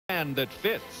and that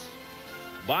fits.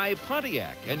 By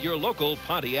Pontiac and your local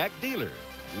Pontiac dealer.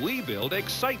 We build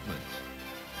excitement.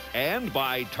 And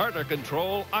by Tartar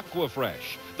Control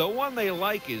Aquafresh. The one they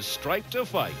like is striped to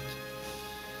fight.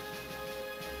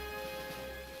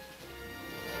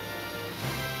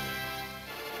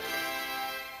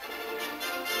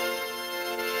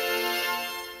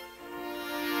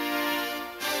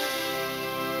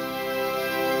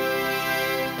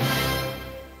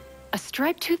 A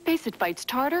striped toothpaste that fights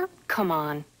tartar? Come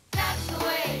on. That's the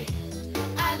way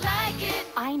I like it.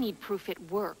 I need proof it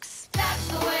works. That's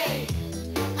the way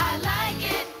I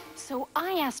like it. So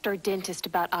I asked our dentist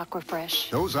about Aquafresh.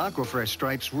 Those Aquafresh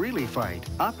stripes really fight.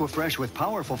 Aquafresh with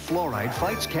powerful fluoride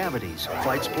fights cavities,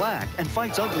 fights plaque, and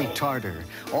fights ugly tartar.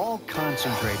 All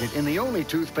concentrated in the only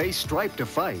toothpaste striped to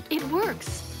fight. It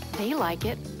works. They like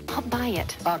it. I'll buy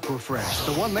it. Aquafresh,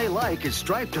 the one they like is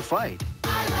striped to fight.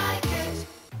 I like it.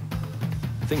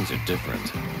 Things are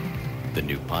different. The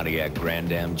new Pontiac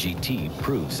Grand Am GT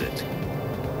proves it.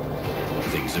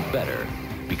 Things are better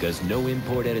because no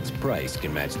import at its price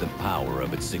can match the power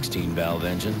of its 16-valve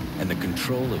engine and the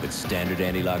control of its standard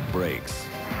anti-lock brakes.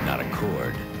 Not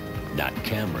Accord, not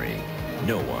Camry,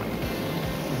 no one.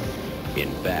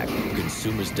 In fact,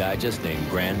 Consumer's Digest named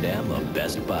Grand Am a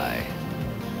Best Buy.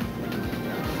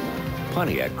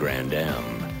 Pontiac Grand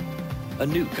Am, a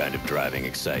new kind of driving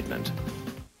excitement.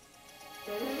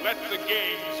 Let the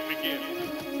games begin.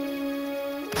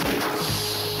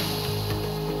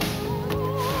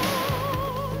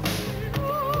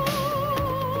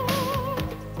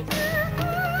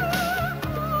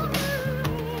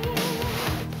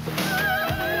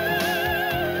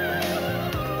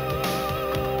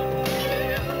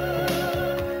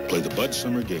 Play the Bud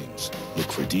Summer Games.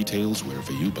 Look for details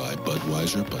wherever you buy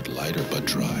Budweiser, Bud Light, or Bud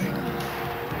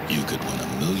Dry. You could win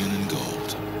 $1 million in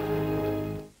gold.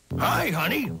 Hi,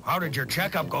 honey. How did your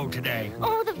checkup go today?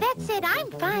 Oh, the vet said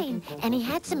I'm fine, and he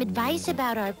had some advice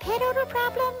about our pet odor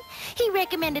problem. He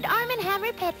recommended Arm &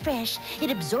 Hammer Pet Fresh.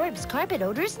 It absorbs carpet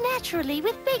odors naturally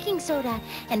with baking soda,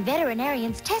 and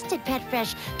veterinarians tested Pet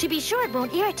Fresh to be sure it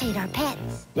won't irritate our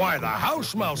pets. Why, the house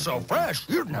smells so fresh,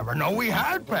 you'd never know we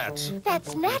had pets.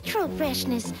 That's natural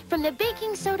freshness from the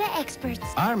baking soda experts.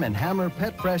 Arm & Hammer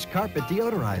Pet Fresh Carpet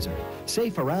Deodorizer.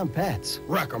 Safe around pets.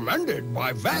 Recommended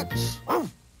by vets.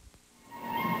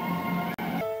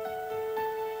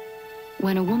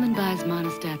 When a woman buys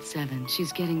Monistat 7,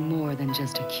 she's getting more than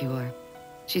just a cure.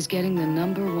 She's getting the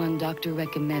 #1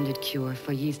 doctor-recommended cure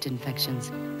for yeast infections.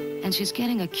 And she's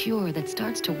getting a cure that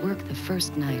starts to work the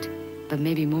first night. But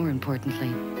maybe more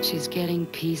importantly, she's getting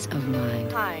peace of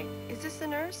mind. Hi, is this the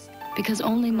nurse? Because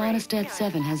only Monistat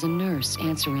 7 has a nurse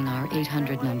answering our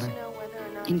 800 number.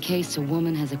 In case a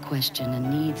woman has a question and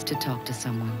needs to talk to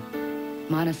someone.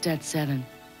 Monistat 7,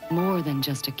 more than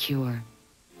just a cure.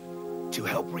 To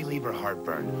help relieve her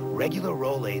heartburn, regular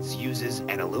Rolaids uses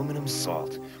an aluminum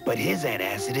salt, but his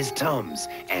antacid is Tums,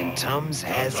 and Tums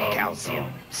has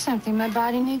calcium. Something my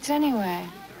body needs anyway.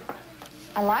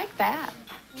 I like that.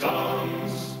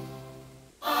 Tums.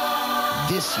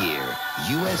 This year,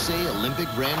 USA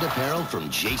Olympic brand apparel from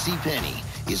JCPenney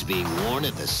is being worn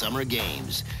at the Summer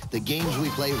Games. The games we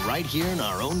play right here in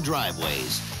our own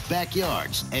driveways,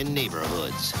 backyards, and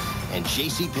neighborhoods. And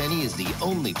JCPenney is the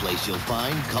only place you'll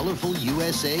find colorful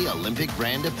USA Olympic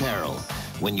brand apparel.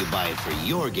 When you buy it for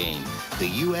your game, the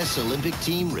U.S. Olympic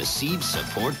team receives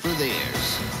support for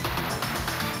theirs.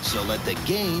 So let the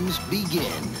games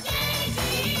begin.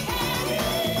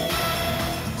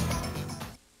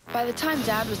 By the time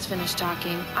Dad was finished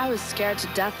talking, I was scared to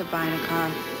death of buying a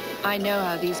car. I know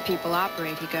how these people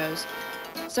operate, he goes.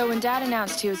 So when Dad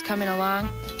announced he was coming along,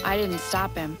 I didn't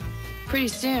stop him. Pretty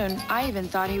soon, I even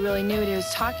thought he really knew what he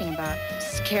was talking about.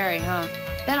 Scary, huh?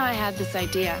 Then I had this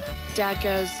idea. Dad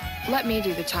goes, let me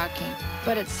do the talking.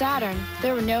 But at Saturn,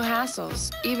 there were no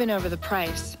hassles, even over the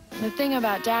price. The thing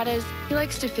about Dad is, he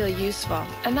likes to feel useful,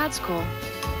 and that's cool.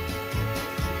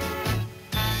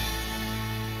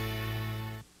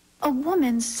 A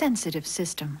woman's sensitive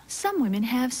system. Some women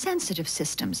have sensitive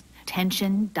systems.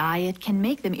 Tension, diet can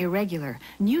make them irregular.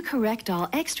 New Correctol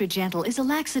Extra Gentle is a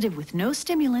laxative with no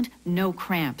stimulant, no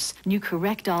cramps. New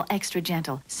Correctol Extra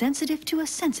Gentle, sensitive to a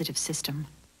sensitive system.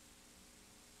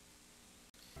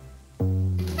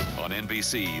 On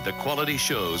NBC, the quality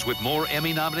shows with more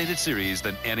Emmy-nominated series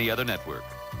than any other network.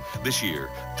 This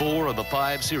year, 4 of the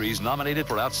 5 series nominated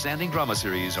for Outstanding Drama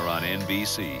Series are on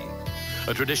NBC.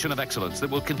 A tradition of excellence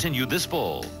that will continue this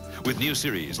fall with new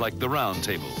series like The Round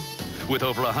Table. With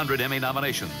over 100 Emmy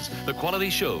nominations, the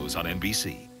quality shows on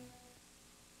NBC.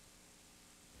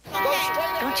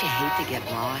 Don't you hate to get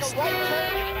lost?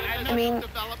 I mean,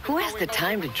 who has the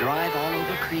time to drive all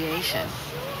over Creation? destination.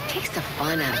 It takes the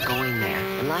fun out of going there.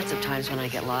 And lots of times when I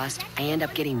get lost, I end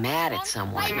up getting mad at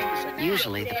someone.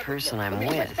 Usually the person I'm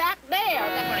with.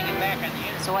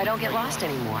 So I don't get lost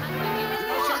anymore.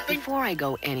 Before I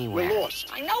go anywhere, We're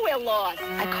lost. I know we're lost.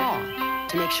 I call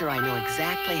to make sure I know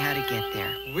exactly how to get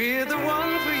there. We're the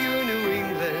one for you,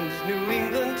 New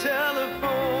England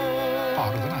telephone.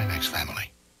 Part of the NYMEX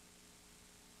family.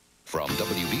 From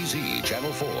WBZ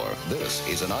Channel 4, this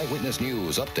is an Eyewitness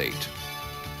News update.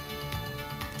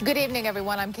 Good evening,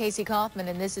 everyone. I'm Casey Kaufman,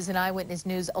 and this is an Eyewitness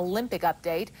News Olympic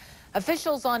update.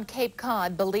 Officials on Cape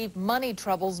Cod believe money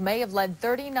troubles may have led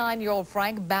 39-year-old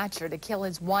Frank Batcher to kill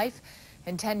his wife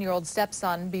and 10-year-old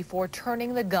stepson before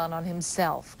turning the gun on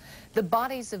himself. The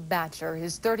bodies of Batcher,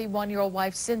 his 31-year-old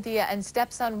wife Cynthia, and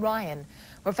stepson Ryan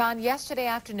were found yesterday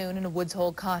afternoon in a Woods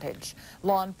Hole cottage.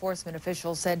 Law enforcement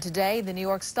officials said today the New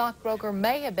York stockbroker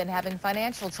may have been having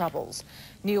financial troubles.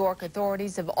 New York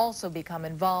authorities have also become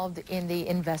involved in the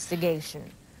investigation.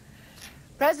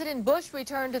 President Bush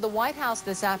returned to the White House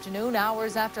this afternoon,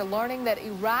 hours after learning that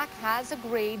Iraq has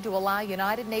agreed to allow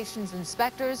United Nations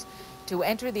inspectors to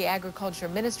enter the Agriculture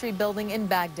Ministry building in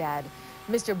Baghdad.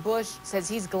 Mr. Bush says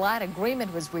he's glad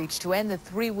agreement was reached to end the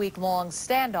 3-week-long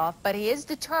standoff, but he is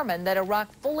determined that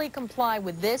Iraq fully comply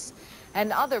with this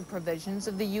and other provisions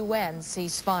of the UN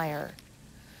ceasefire.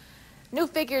 New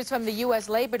figures from the U.S.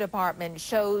 Labor Department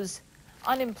shows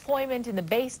unemployment in the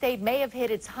Bay State may have hit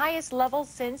its highest level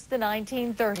since the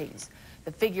 1930s.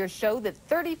 The figures show that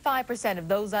 35% of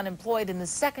those unemployed in the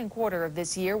second quarter of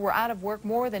this year were out of work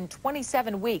more than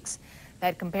 27 weeks.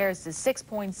 That compares to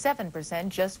 6.7%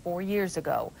 just 4 years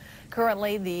ago.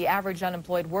 Currently, the average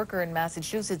unemployed worker in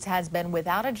Massachusetts has been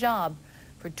without a job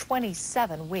for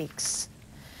 27 weeks.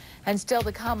 And still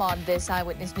to come on this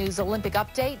Eyewitness News Olympic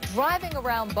update, driving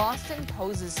around Boston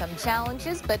poses some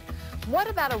challenges, but what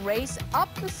about a race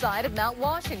up the side of Mount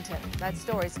Washington? That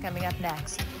story's coming up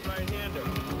next.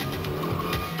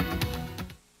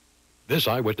 This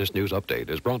Eyewitness News update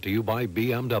is brought to you by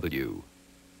BMW.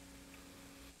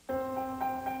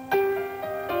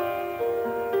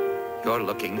 You're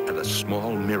looking at a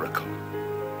small miracle.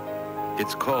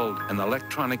 It's called an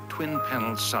electronic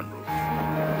twin-panel sunroof.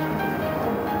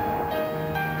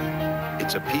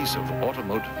 It's a piece of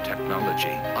automotive technology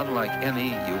unlike any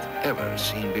you've ever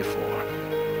seen before.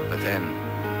 But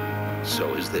then,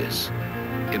 so is this.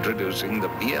 Introducing the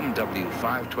BMW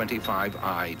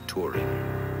 525i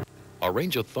Touring.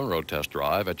 Arrange a thorough test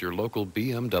drive at your local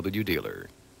BMW dealer.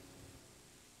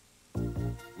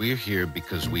 We're here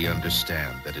because we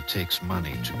understand that it takes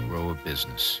money to grow a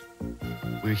business.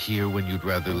 We're here when you'd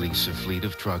rather lease a fleet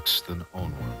of trucks than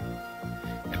own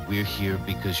one. And we're here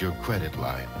because your credit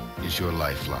line is your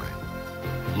lifeline.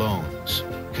 Loans,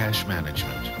 cash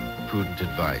management, prudent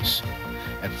advice.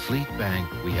 At Fleet Bank,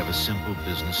 we have a simple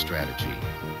business strategy.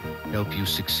 Help you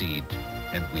succeed,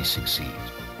 and we succeed.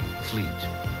 Fleet,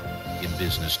 in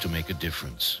business to make a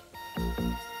difference.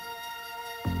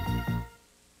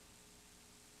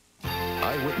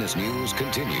 Eyewitness News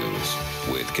continues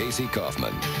with Casey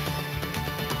Kaufman.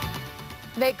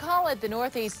 They call it the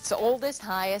Northeast's oldest,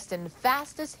 highest, and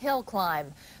fastest hill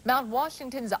climb. Mount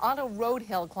Washington's Auto Road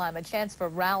Hill Climb, a chance for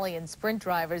rally and sprint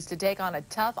drivers to take on a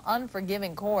tough,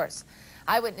 unforgiving course.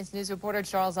 Eyewitness News reporter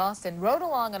Charles Austin rode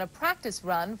along on a practice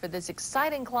run for this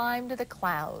exciting climb to the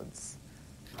clouds.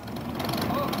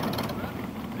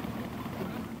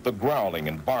 The growling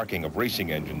and barking of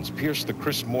racing engines pierced the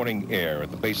crisp morning air at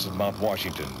the base of Mount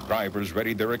Washington. Drivers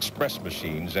readied their express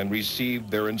machines and received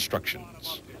their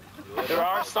instructions. There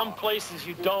are some places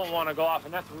you don't want to go off,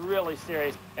 and that's really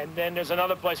serious. And then there's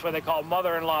another place where they call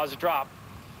Mother-in-Law's Drop,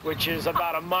 which is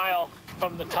about a mile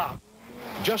from the top.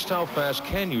 Just how fast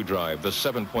can you drive the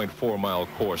 7.4-mile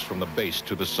course from the base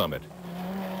to the summit?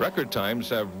 Record times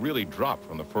have really dropped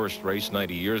from the first race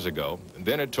 90 years ago, and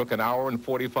then it took an hour and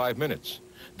 45 minutes.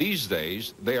 These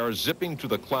days, they are zipping to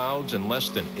the clouds in less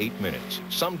than 8 minutes,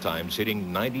 sometimes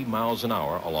hitting 90 miles an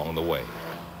hour along the way.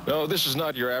 No, this is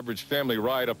not your average family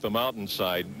ride up the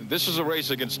mountainside. This is a race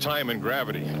against time and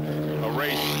gravity. A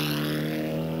race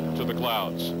to the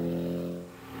clouds.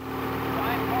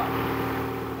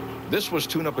 This was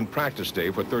tune-up and practice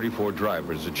day for 34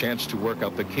 drivers, a chance to work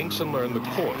out the kinks and learn the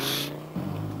course.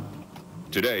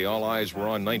 Today, all eyes were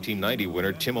on 1990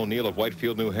 winner Tim O'Neill of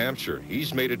Whitefield, New Hampshire.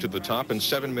 He's made it to the top in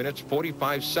 7 minutes,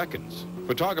 45 seconds.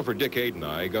 Photographer Dick Aid and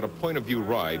I got a point-of-view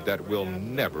ride that we'll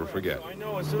never forget. I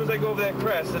know as soon as I go over that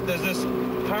crest that there's this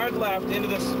hard left into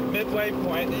this midway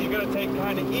point that you're going to take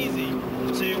kind of easy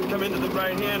so you can come into the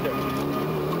right-hander.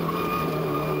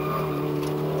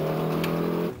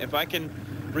 If I can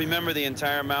remember the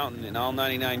entire mountain in all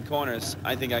 99 corners,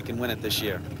 I think I can win it this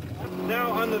year. Now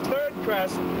on the third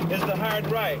crest is the hard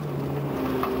right.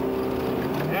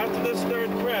 After this third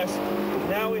crest,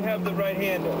 now we have the right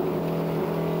handle.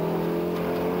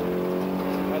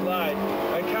 I lied.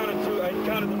 I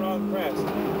counted the wrong crest.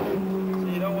 So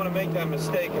you don't want to make that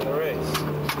mistake in the race.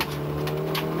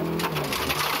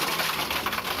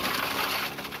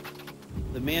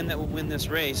 The man that will win this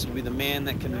race will be the man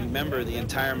that can remember the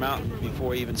entire mountain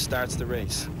before he even starts the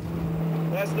race.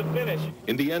 That's the finish.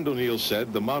 In the end, O'Neill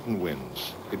said, the mountain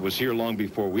wins. It was here long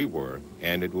before we were,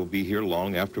 and it will be here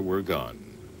long after we're gone.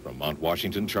 From Mount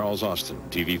Washington, Charles Austin,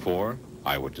 TV4,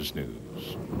 Eyewitness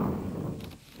News.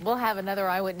 We'll have another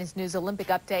Eyewitness News Olympic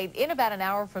update in about an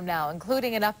hour from now,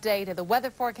 including an update of the weather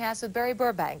forecast with Barry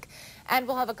Burbank. And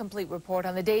we'll have a complete report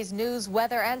on the day's news,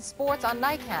 weather, and sports on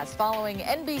Nightcast following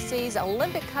NBC's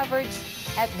Olympic coverage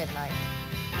at midnight.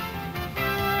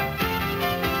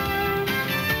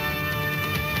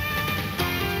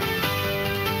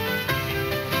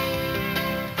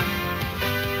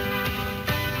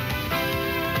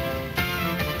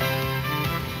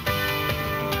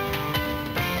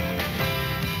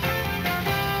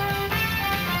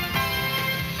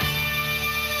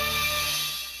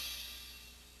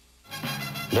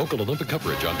 Local Olympic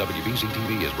coverage on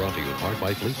WBZ-TV is brought to you in part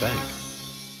by Fleet Bank.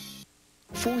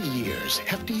 For years,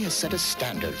 Hefty has set a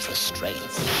standard for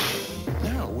strength.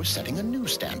 Now we're setting a new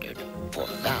standard for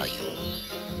value.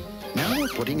 Now we're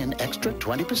putting an extra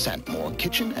 20% more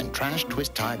kitchen and trash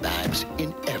twist tie bags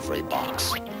in every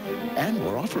box. And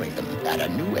we're offering them at a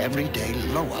new everyday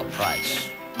lower price.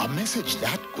 A message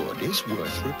that good is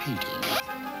worth repeating.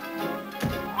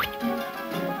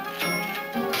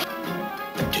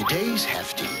 Today's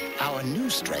Hefty, our new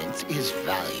strength is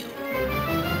value.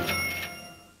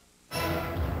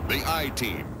 The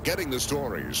I-Team, getting the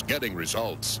stories, getting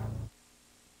results.